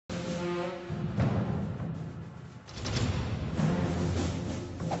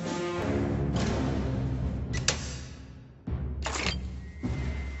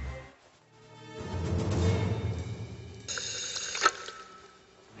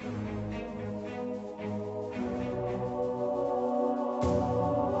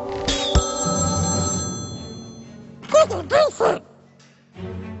decent.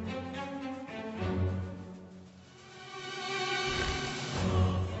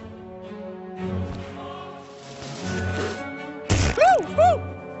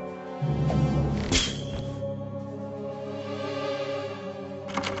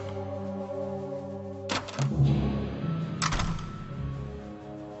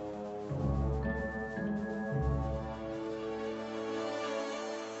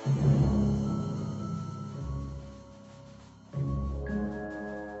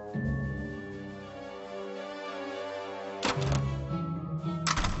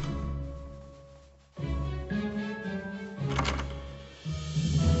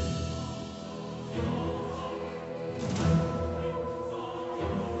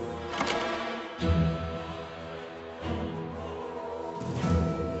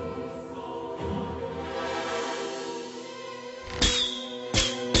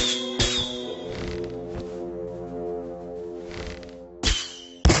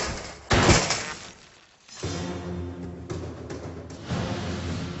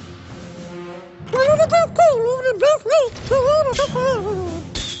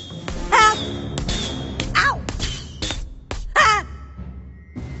 Ow! Ah!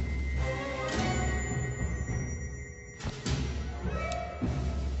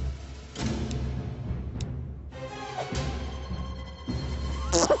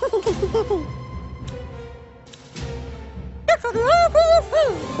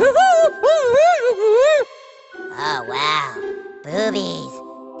 Oh, wow. Boobies.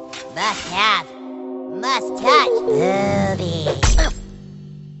 Must have. Must touch. Boobies.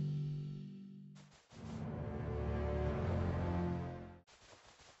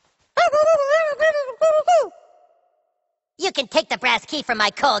 You can take the brass key from my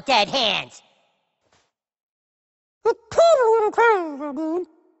cold, dead hands.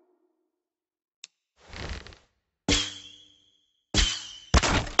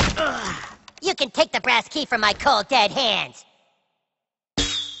 You can take the brass key from my cold, dead hands.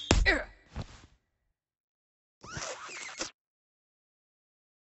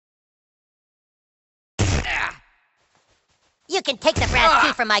 You can take the brass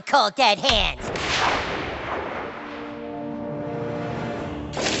key from my cold, dead hands.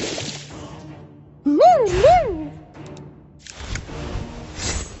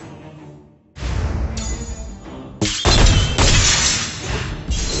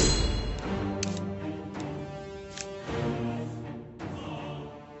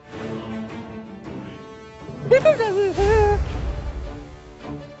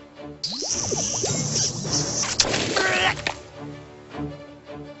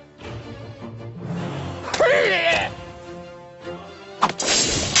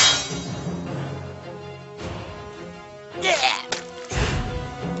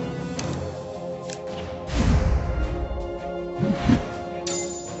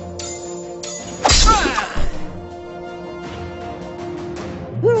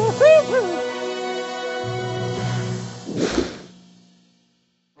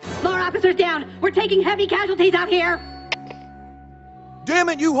 More officers down! We're taking heavy casualties out here! Damn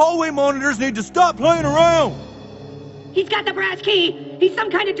it, you hallway monitors need to stop playing around! He's got the brass key! He's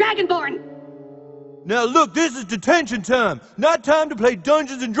some kind of dragonborn! Now look, this is detention time, not time to play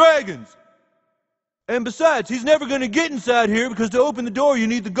Dungeons and Dragons! And besides, he's never gonna get inside here because to open the door you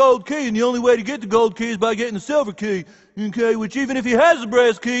need the gold key, and the only way to get the gold key is by getting the silver key, okay? Which even if he has the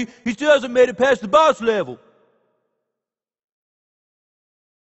brass key, he still hasn't made it past the boss level.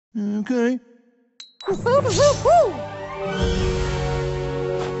 Okay.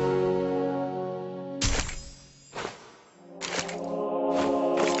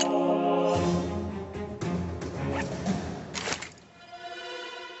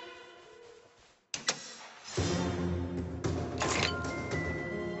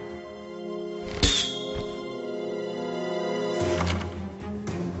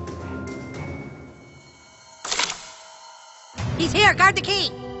 He's here! Guard the key!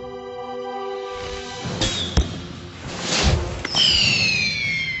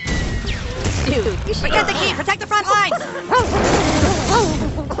 Dude, we got the key! Protect the front lines!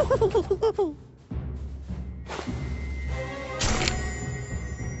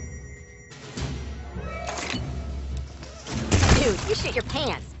 Dude, you shit your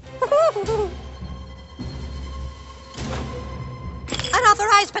pants!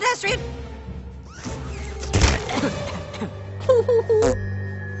 Unauthorized pedestrian!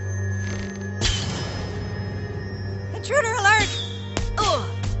 Intruder alert! Ugh.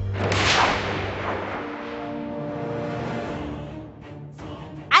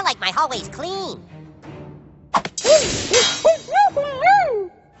 I like my hallways clean.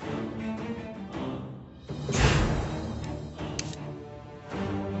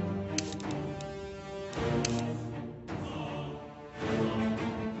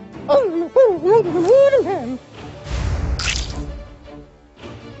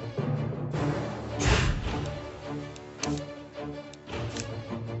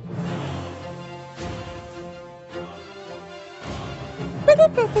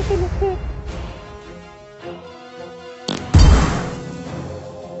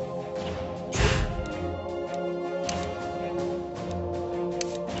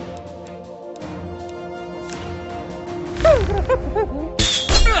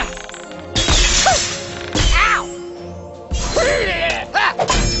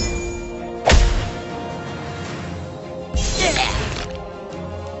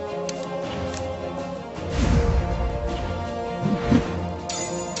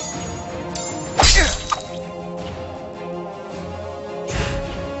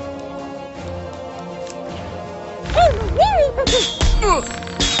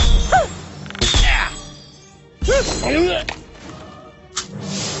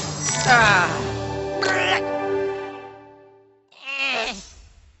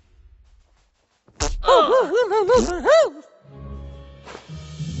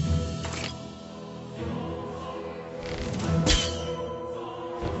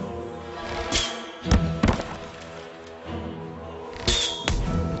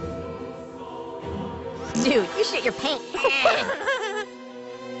 Dude, you shit your pants.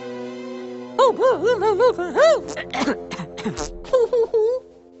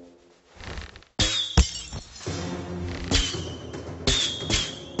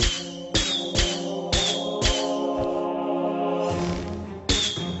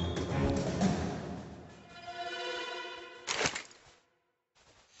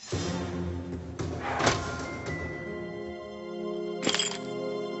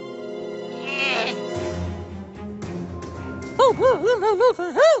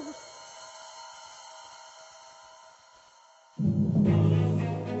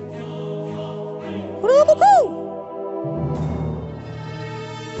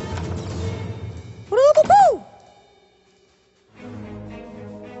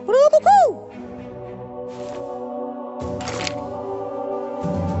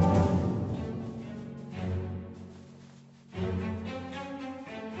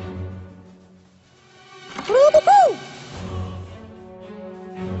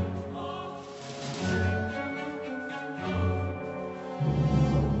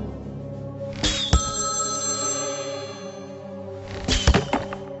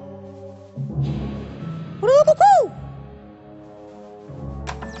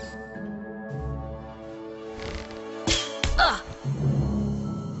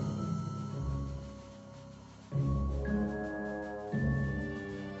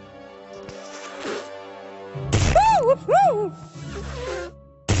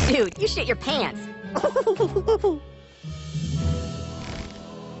 Dude, you shit your pants.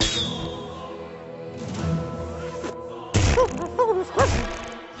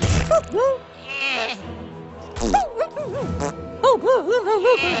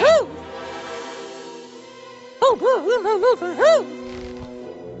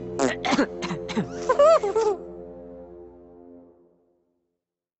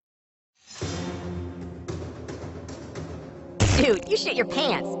 Dude, you shit your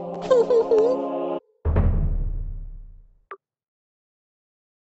pants.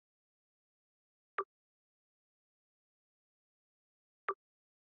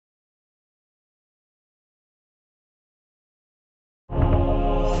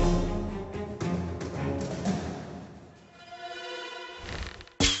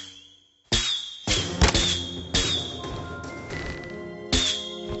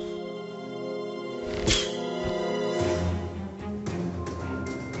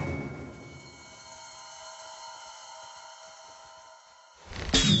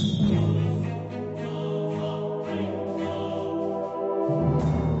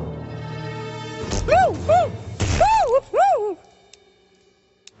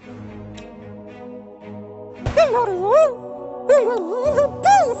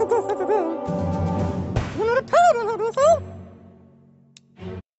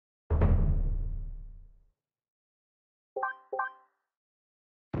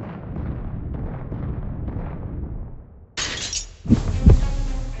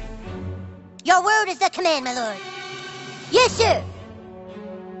 Your word is the command, my lord. Yes, sir.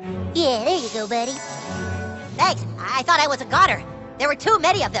 Yeah, there you go, buddy. Thanks. I thought I was a goner. There were too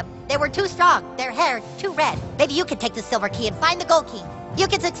many of them. They were too strong. Their hair too red. Maybe you can take the silver key and find the gold key. You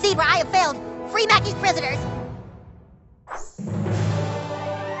can succeed where I have failed. Free Mackey's prisoners.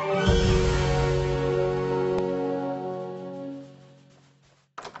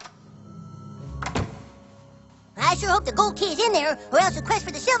 I sure hope hope the gold key is in there, or else the quest for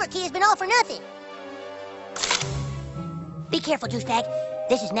the silver key has been all for nothing. Be careful, douchebag.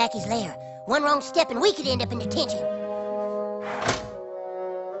 This is Mackey's lair. One wrong step and we could end up in detention.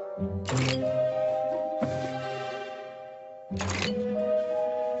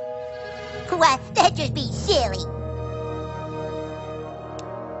 Why, that'd just be silly.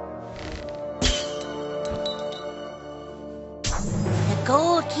 The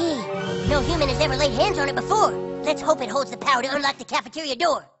gold key. No human has ever laid hands on it before. Let's hope it holds the power to unlock the cafeteria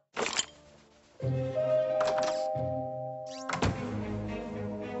door.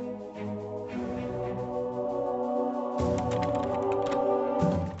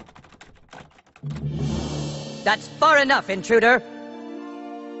 That's far enough, intruder.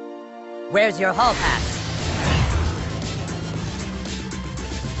 Where's your hall pass?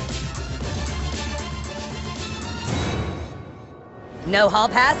 No hall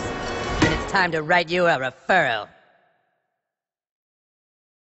pass? Then it's time to write you a referral.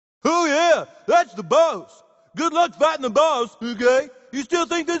 Oh yeah, that's the boss. Good luck fighting the boss, okay? You still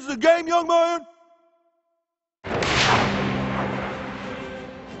think this is a game, young man?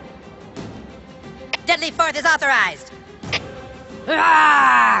 Deadly Fourth is authorized!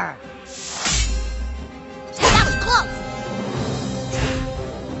 Arrgh! That was close!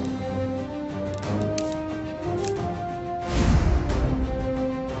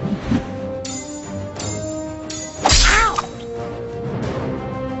 Ow!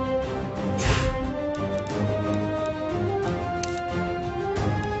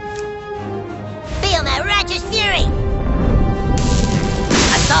 Feel my righteous fury!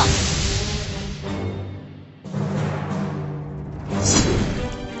 Assault!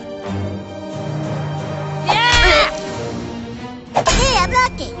 Hey, I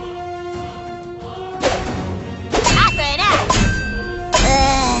blocked it! I threw it out!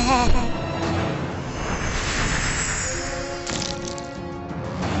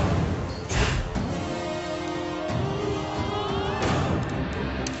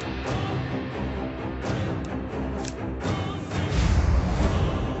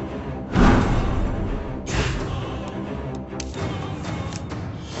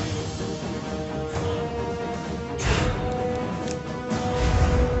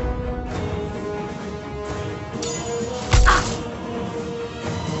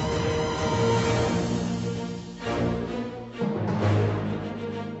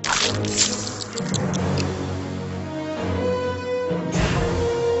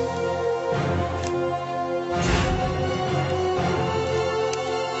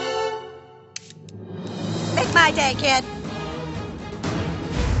 Make my day, kid!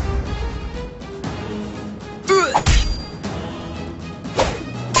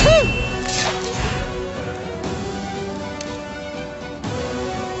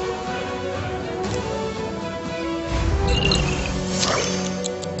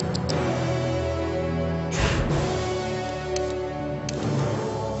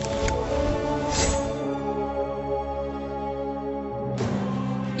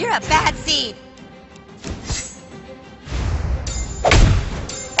 You're a bad seed!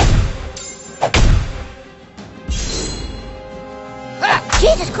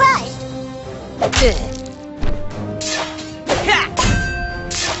 Jesus Christ!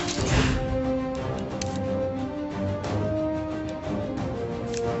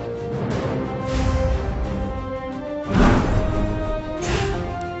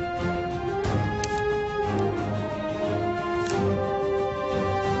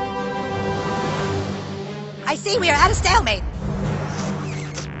 I see we are at a stalemate.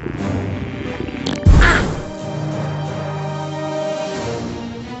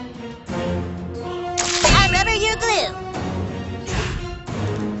 I rubber, you glue!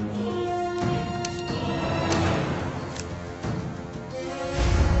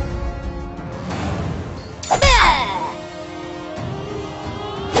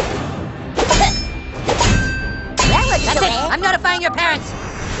 That wasn't That's so it! bad. I'm notifying your parents!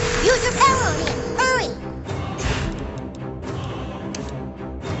 Use your power on him! Hurry!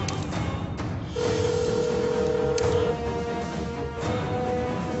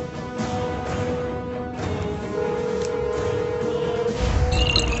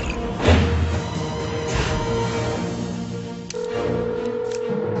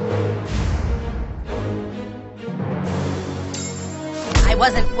 I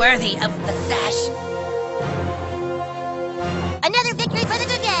wasn't worthy of the sash. Another victory for the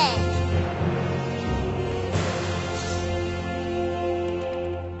good guys!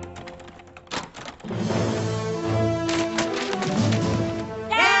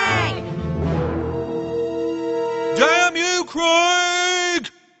 Dang! Damn you, Craig!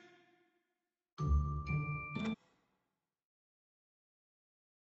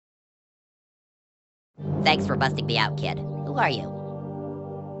 Thanks for busting me out, kid. Who are you?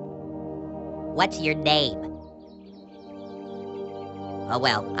 What's your name? Oh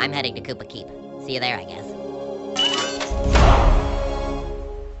well, I'm heading to Koopa Keep. See you there, I guess.